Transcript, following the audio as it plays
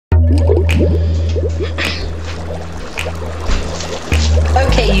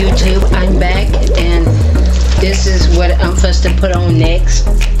is what I'm supposed to put on next.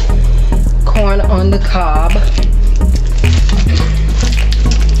 Corn on the cob.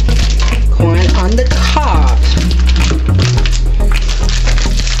 Corn on the cob.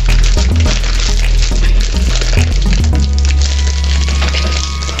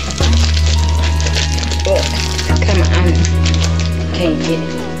 Oh, come on. Can't get it.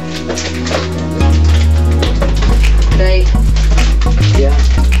 Babe. Yeah.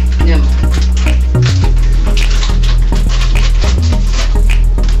 No.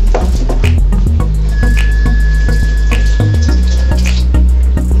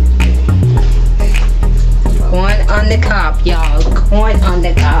 Corn on the cob, y'all. Corn on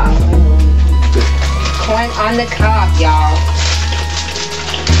the cob. Corn on the cob, y'all.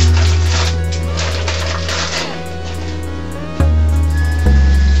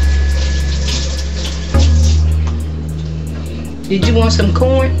 Did you want some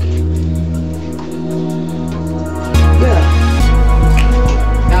corn? Yeah.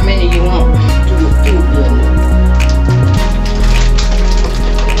 How many you want? Two.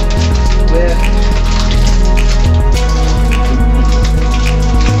 Well,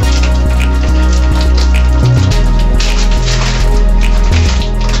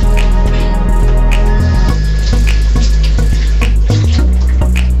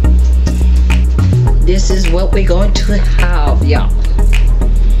 this is what we're going to have, y'all.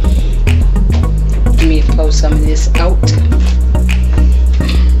 Let me pull some of this out.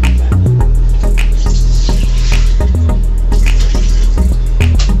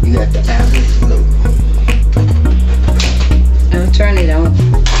 You got the apple low. I'll turn it on.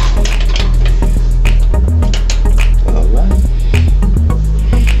 All right.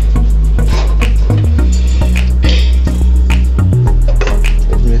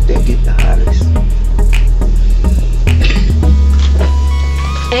 Let's let that get the hottest.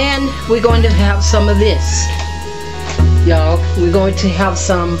 And we're going to have some of this, y'all. We're going to have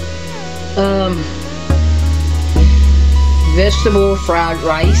some vegetable fried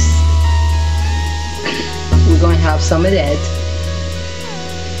rice. We're going to have some of that.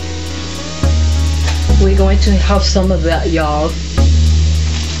 We're going to have some of that, y'all.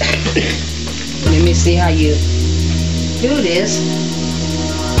 Let me see how you do this.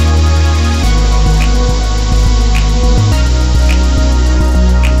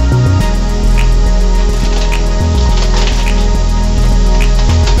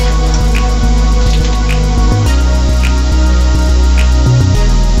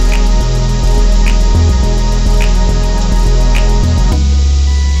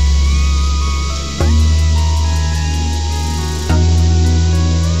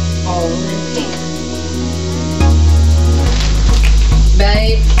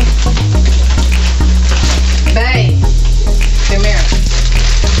 Babe, come here.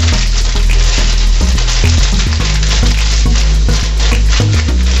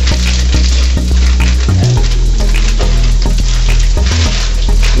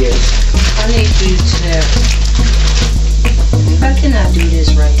 Yes. I need you to, how can I do this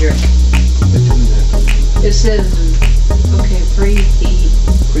right here? It says, okay, preheat.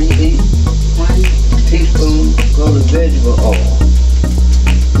 Preheat. 1 Teaspoon golden vegetable oil.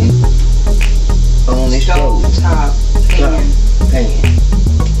 On the stove. Top pan.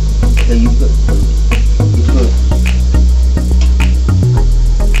 So you put the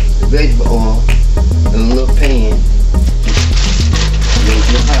vegetable oil in a little pan. Make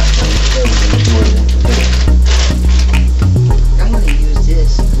it hot on the stove and pour it in the pan. I'm going to use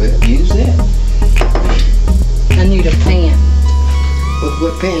this. Well, use that. I need a pan.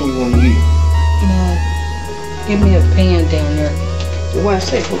 What pan you want to use? Give me a pan down there. So why I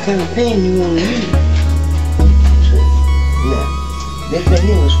say what kind of pan you want to use? See? Now, this right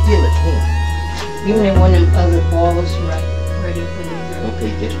here was skillet here. Give me one of them other balls ready for me.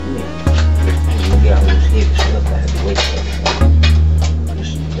 Okay, just a minute. You got all this heavy stuff out of the way. This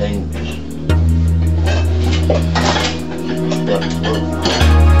is dangerous. Stuff broke.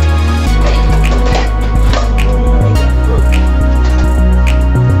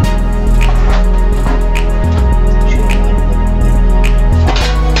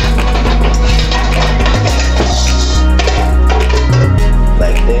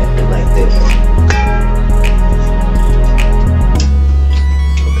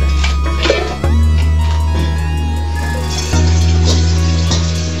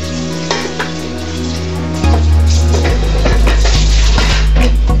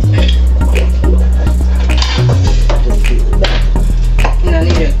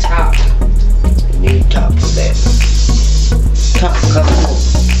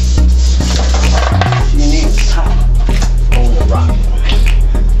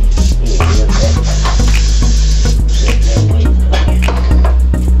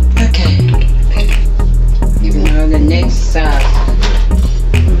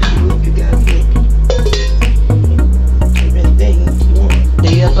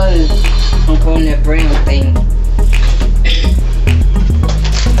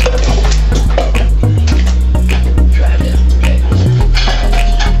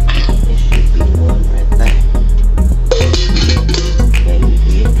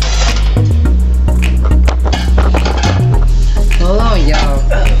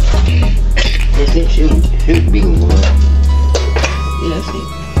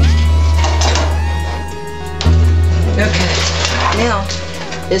 Okay. Now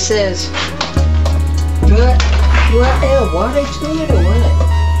it says do I add water to it or what?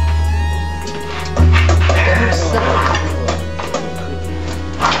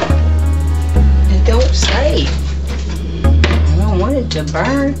 It don't say. I don't want it to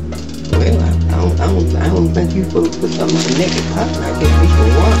burn. Well, I don't think you supposed to put something in the naked pot. I guess we can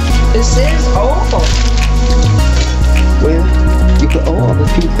watch. It says oil. Well, you put oil, but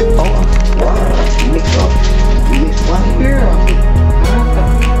you put oil. Water. You mix water. Girl.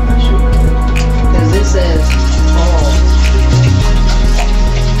 Because it says oil.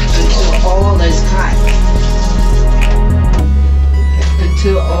 Until oil is hot.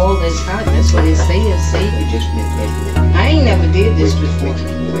 Until oil is hot. That's what it says. See? You just mix it. I ain't never did this before.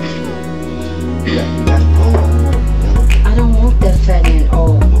 You got oil. I don't want that fat in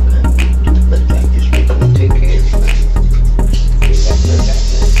oil. Okay. But I just make them take care of it.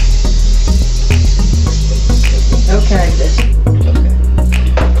 Okay. Okay.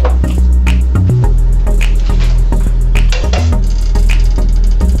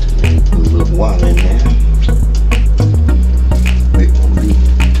 Put a little water in there. Wait for me.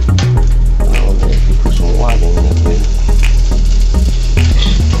 I don't know if you put some water in there, but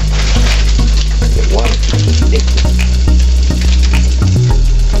the water is thick.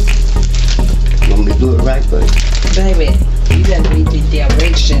 You want me to do it right, buddy? Baby, you gotta read the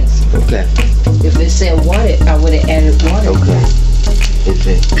directions. Okay. If it said water, I would have added water. Okay. It's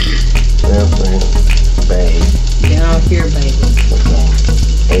a airplane bag. Down here, baby. Okay.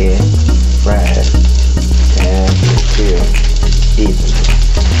 Air, fried, and clear, even.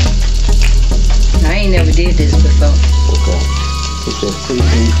 I ain't never did this before. Okay. It's a 3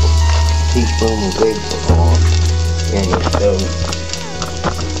 teaspoons of vegetable oil in your stove.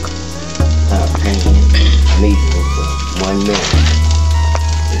 Pan, medium for 1 minute.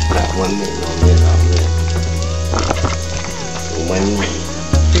 It's not 1 minute, no minute already. 1 minute.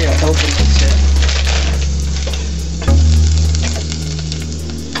 Here, open this up.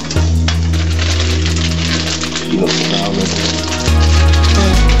 You know what all this is?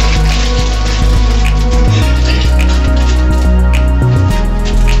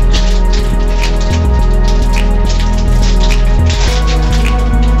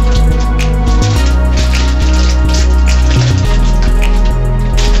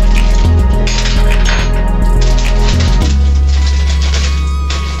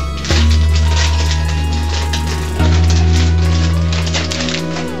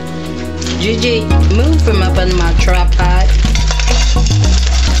 Gigi, move from up under my tripod.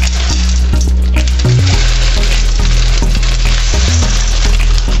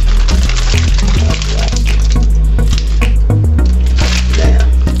 Now,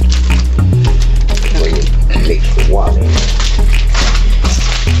 where you mix the water in.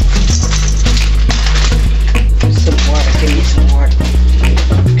 Some water, give me some water.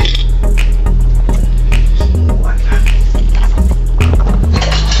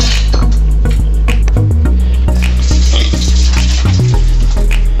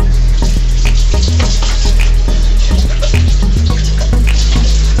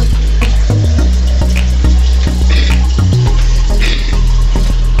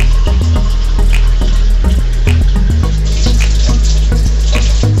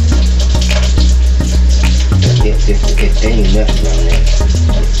 It ain't nothing on there.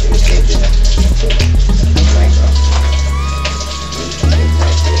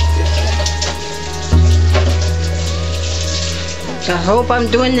 I hope I'm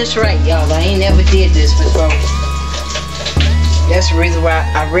doing this right, y'all. I ain't never did this before. That's the reason why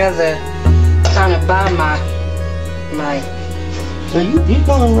I'd rather kind of buy my. So you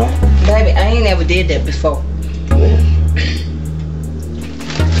doing right. Baby, I ain't never did that before. Yeah.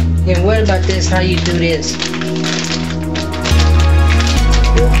 And what about this? How you do this?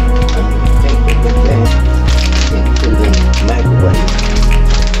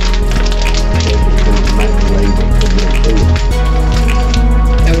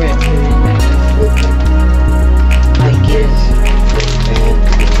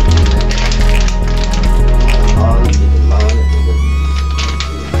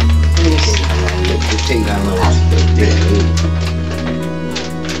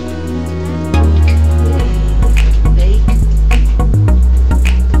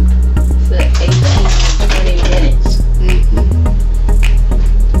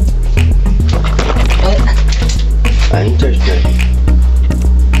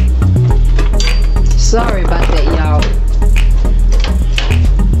 Sorry about that, y'all.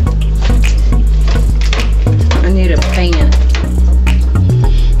 I need a pan.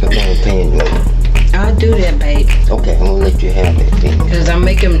 What kind of pan you want? I'll do that, babe. Okay, I'm gonna let you have that pan. Because I'm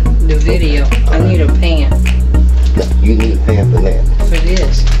making the video. I need a pan. You need a pan for that. For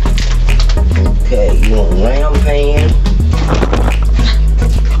this. Okay, you want a round pan.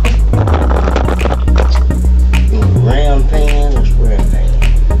 You want a round pan or square pan?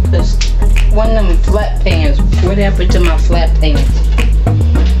 Cause one of them flat pans. What happened to my flat pans?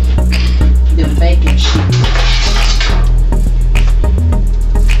 The baking sheet.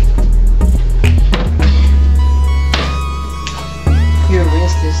 Your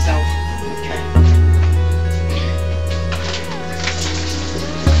wrist is so.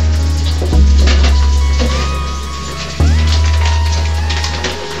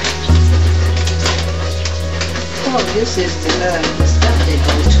 This is the stuff that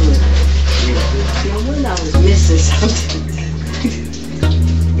goes to it. Yeah, when I was missing something.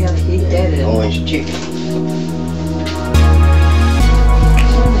 You gotta heat that up. Orange chicken.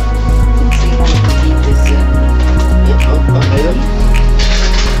 Let's see how we can heat this up.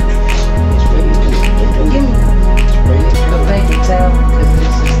 Give me a paper towel because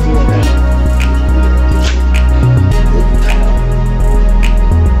this is still there.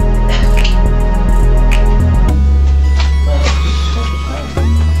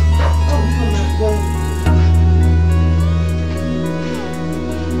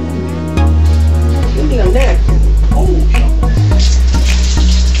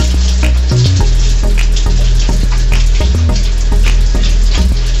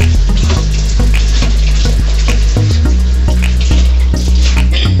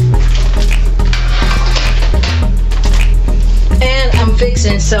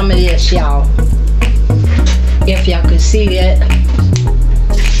 Fixing some of this, y'all. If y'all could see that.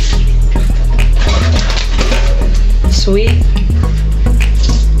 Sweet.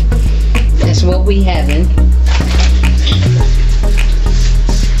 That's what we having.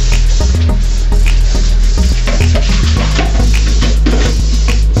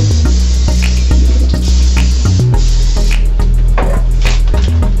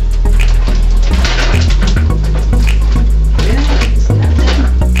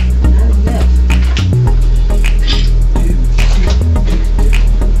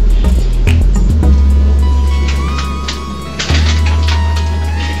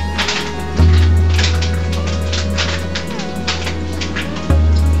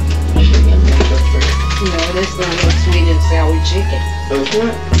 This one is sweet and sour chicken.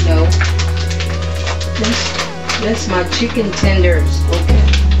 No. That's my chicken tenders. Okay.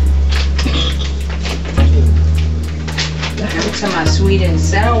 I'm talking about sweet and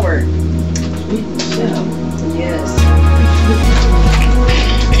sour. Sweet and sour? Yes.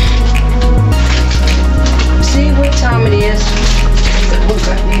 See what time it is?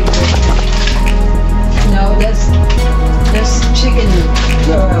 No, that's chicken,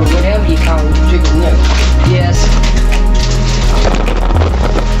 whatever you call it. Chicken neck. Yes.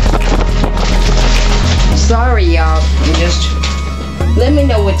 Sorry, y'all. Just let me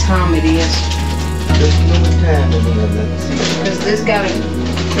know what time it is. Just know what time it is. Let's see. Because this got to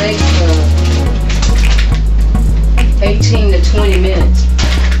take 18 to 20 minutes.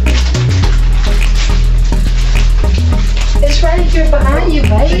 It's right here behind you,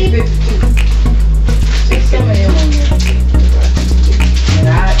 baby. See some of them on there. And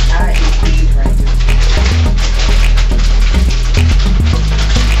I eat these right here.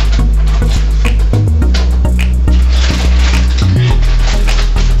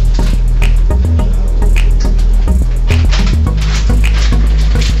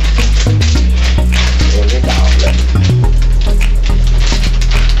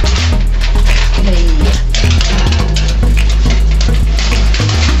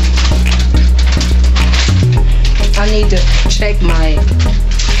 I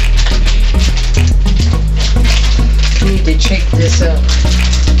need to check this up.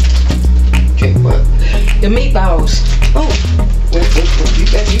 Check what? The meatballs. Oh, wait, you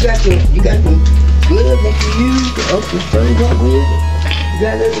got the good that you use, the up and straight up with it. You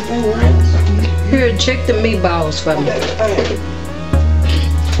got everything right? Here, check the meatballs for me.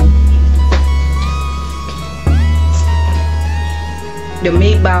 The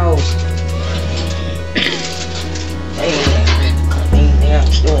meatballs.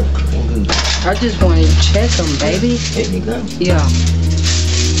 I just wanted to check them, baby. There you go. Yeah.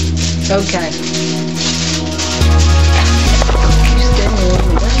 Okay.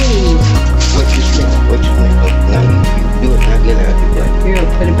 What you think? Now you do it, now get out of the way. Here,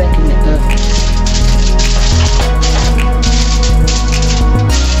 put it back in the oven.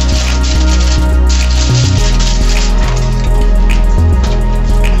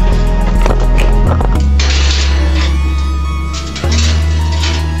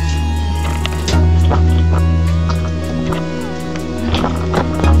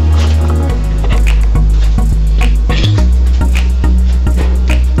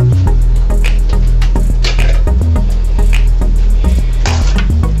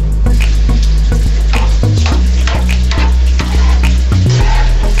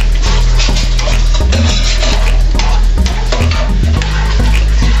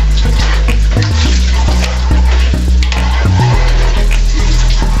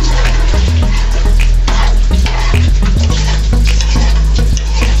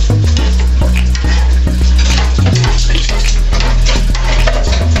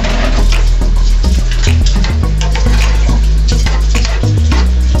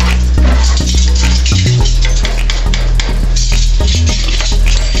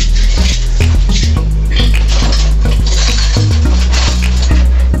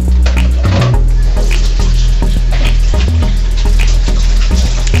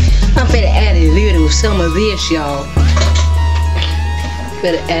 of this, y'all.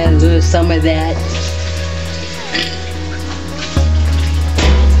 Better add a little some of that.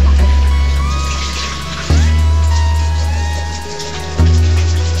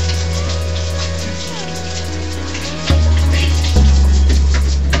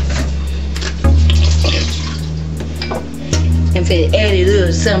 And finna add a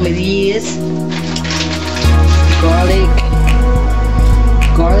little some of this garlic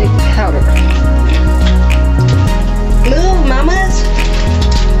powder. Move, mamas.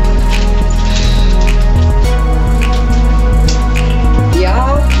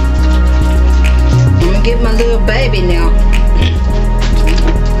 Y'all, I'm gonna get my little baby now.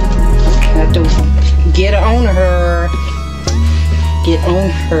 Have to get on her. Get on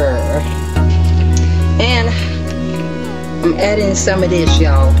her. And I'm adding some of this,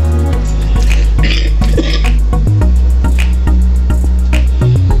 y'all.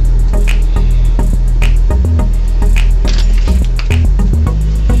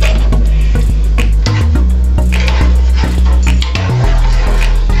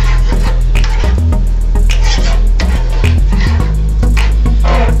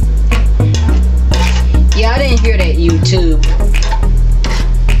 Yeah, I didn't hear that, YouTube.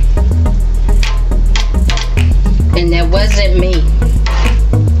 And that wasn't me.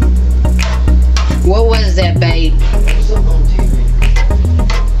 What was that, babe?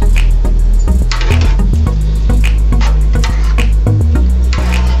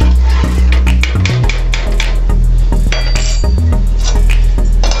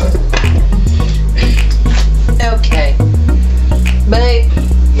 Okay. Babe,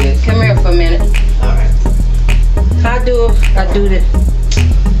 yes. Come here for a minute. Alright. I do this.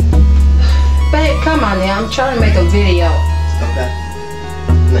 Babe, come on now. I'm trying to make a video. Okay.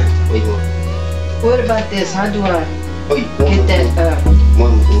 Now, where you going? What about this? How do I Get that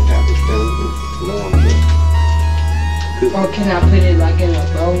one on top of the stove. Warm it. or can I put it like in a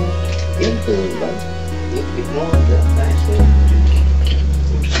bowl? Yeah, put it in a bowl. It warms up nicely.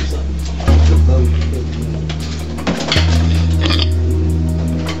 The bowl you put it in.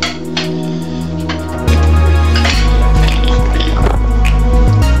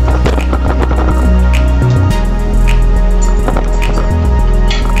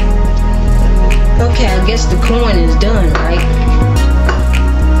 Okay, I guess the corn is done, right?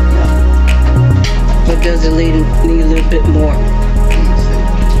 Or does it need a little bit more?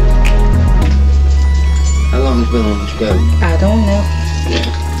 How long it's been on the stove? I don't know.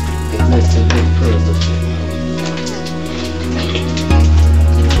 It makes a good pearl.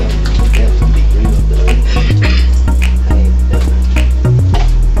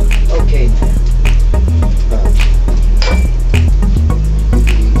 Okay.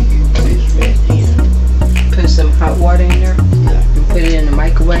 Put some hot water in there and put it in the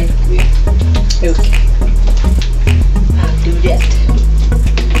microwave. Okay. I'll do that.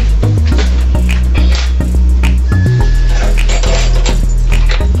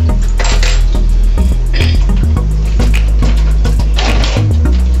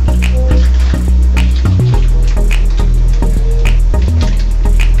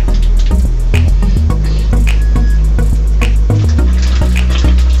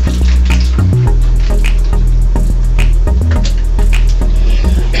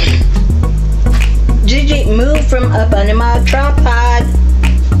 Move from up under my tripod,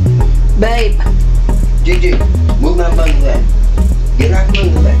 babe. Gigi, move out from under that. Get out from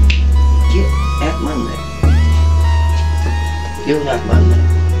under that. Get out from under that. Get out from under that.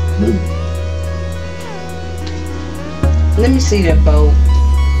 Move. Let me see that bowl.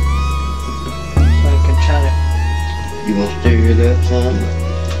 So I can try You gonna stir it up some?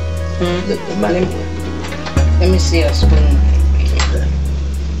 to. Let the microwave. Let me see a spoon. Okay.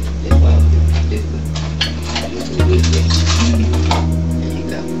 That's why I'm doing this.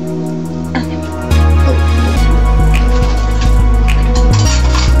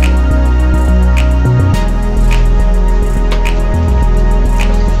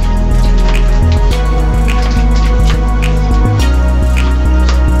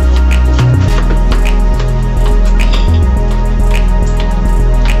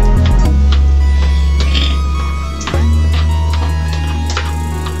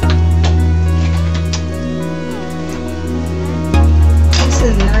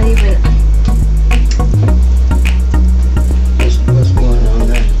 There you go. What's going on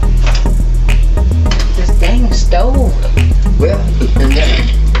there? This dang stove. Well,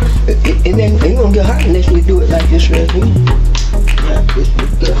 and then it ain't gonna get hot unless we do it like this right here. Yeah, this will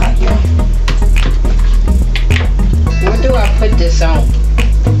get hot now. Where do I put this on?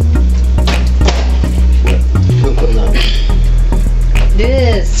 What? We'll put it on.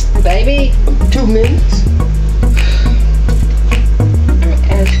 This, baby. 2 minutes.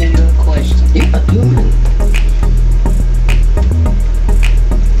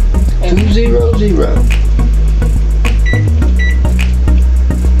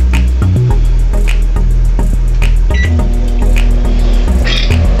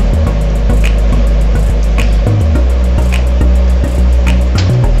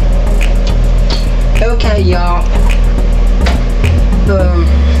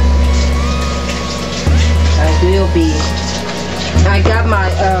 I got my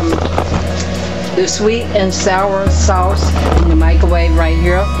the sweet and sour sauce in the microwave right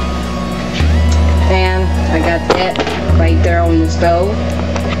here, and I got that right there on the stove.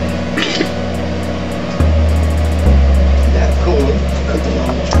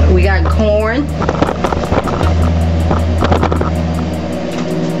 We got corn.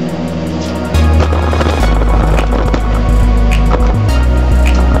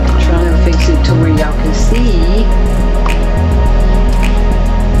 Trying to fix it to where y'all can see.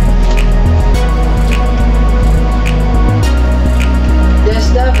 This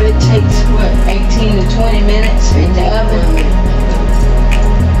stuff, it takes what, 18 to 20 minutes in the oven.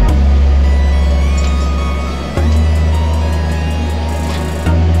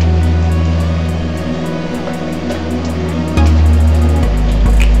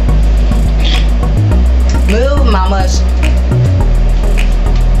 Move, mamas.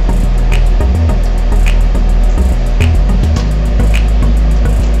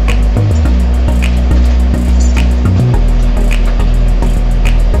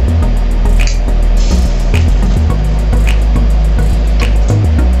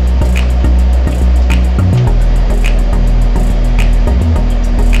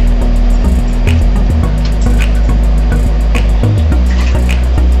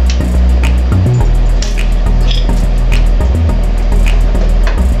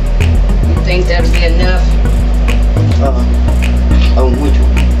 That'll be enough. On which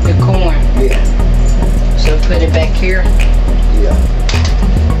one? The corn. Yeah. So put it back here. Yeah.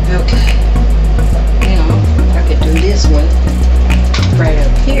 Okay. Now I could do this one right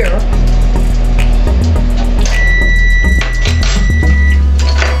up here.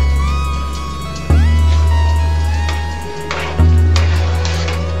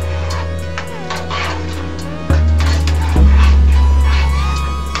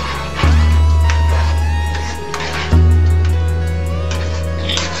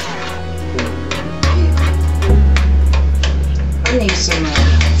 I need some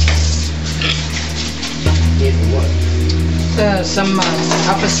some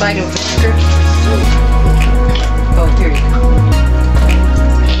apple cider vinegar. Oh, here you go.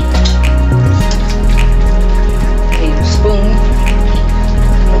 Need a spoon.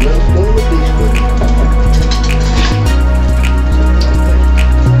 A little spoon with this spoon.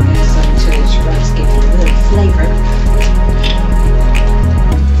 Add something to this rice, give it a little flavor.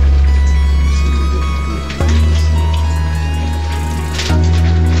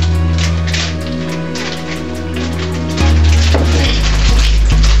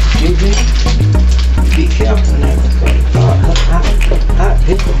 Be careful now, because hot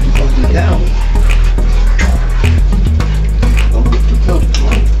people gonna be down. Don't get too close to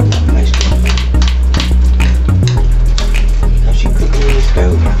one. Nice one. Now she cooking in the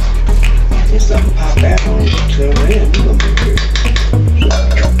stove. There's something pop out on it, turn around, you gonna be good.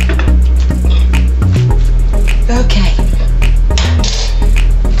 Okay.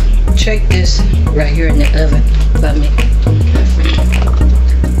 Check this right here in the oven. Let me.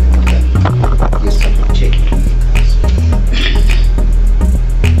 Get some chicken.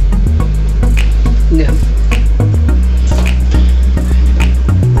 Yeah.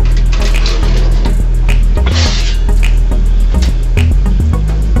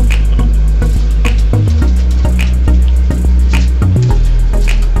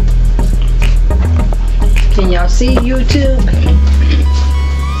 Can y'all see YouTube?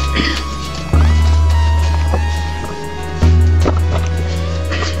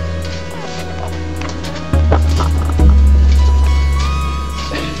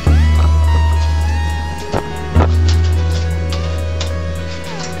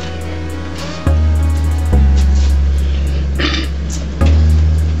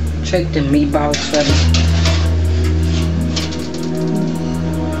 Check the meatballs for me.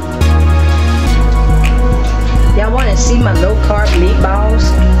 Y'all want to see my low carb meatballs?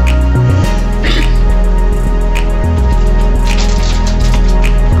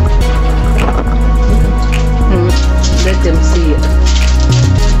 Let them see it.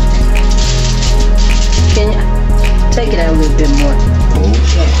 Can you take it out a little bit more?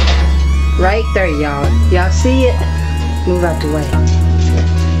 Okay. Right there, y'all. Y'all see it? Move out the way.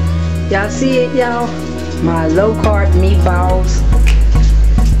 Y'all see it, y'all? My low carb meatballs.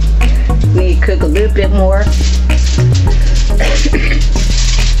 Need to cook a little bit more.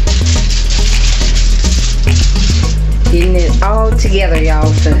 Getting it all together,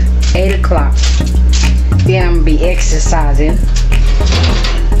 y'all, for 8 o'clock. Then I'm gonna be exercising.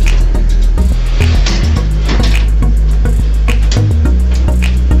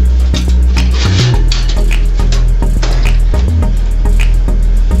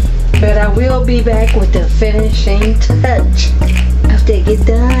 But I will be back with the finishing touch. A after it get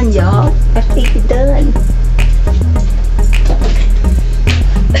done, y'all. After it get done.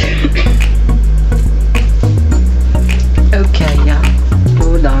 Okay, y'all.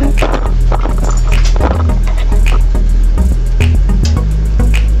 Hold on.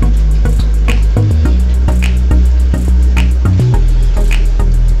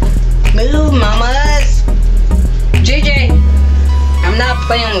 Move, mamas. JJ, I'm not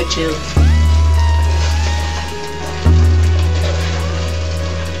playing with you.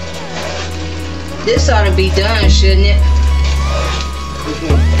 This ought to be done, shouldn't it?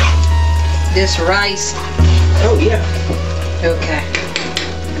 This rice. Oh, yeah. Okay.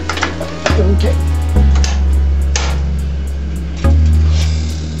 Okay.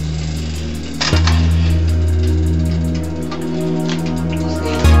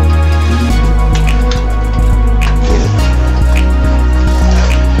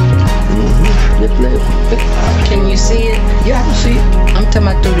 Can you see it? Yeah, I can see it. I'm talking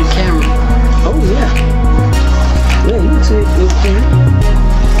about through the camera. Oh, yeah. Yeah, you can see it. Yeah.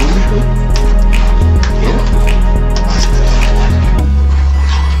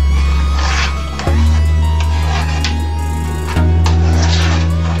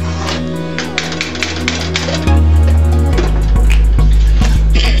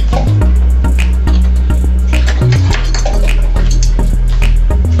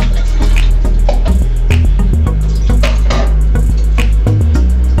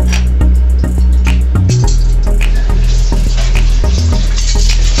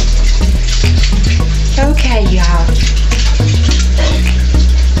 Okay, y'all.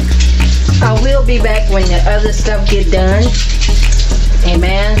 I will be back when the other stuff get done.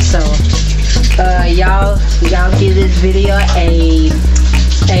 Amen. So, y'all give this video a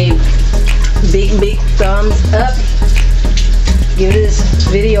big thumbs up. Give this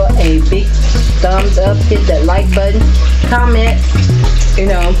video a big thumbs up. Hit that like button. Comment.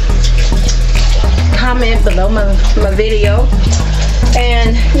 Comment below my video.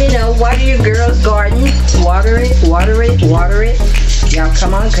 And, water your girl's garden. Water it, water it, water it. Y'all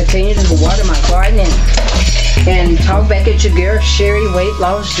come on, continue to water my garden. And talk back at your girl, Sherry Weight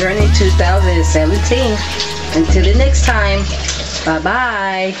Loss Journey 2017. Until the next time,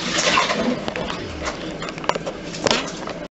 bye-bye.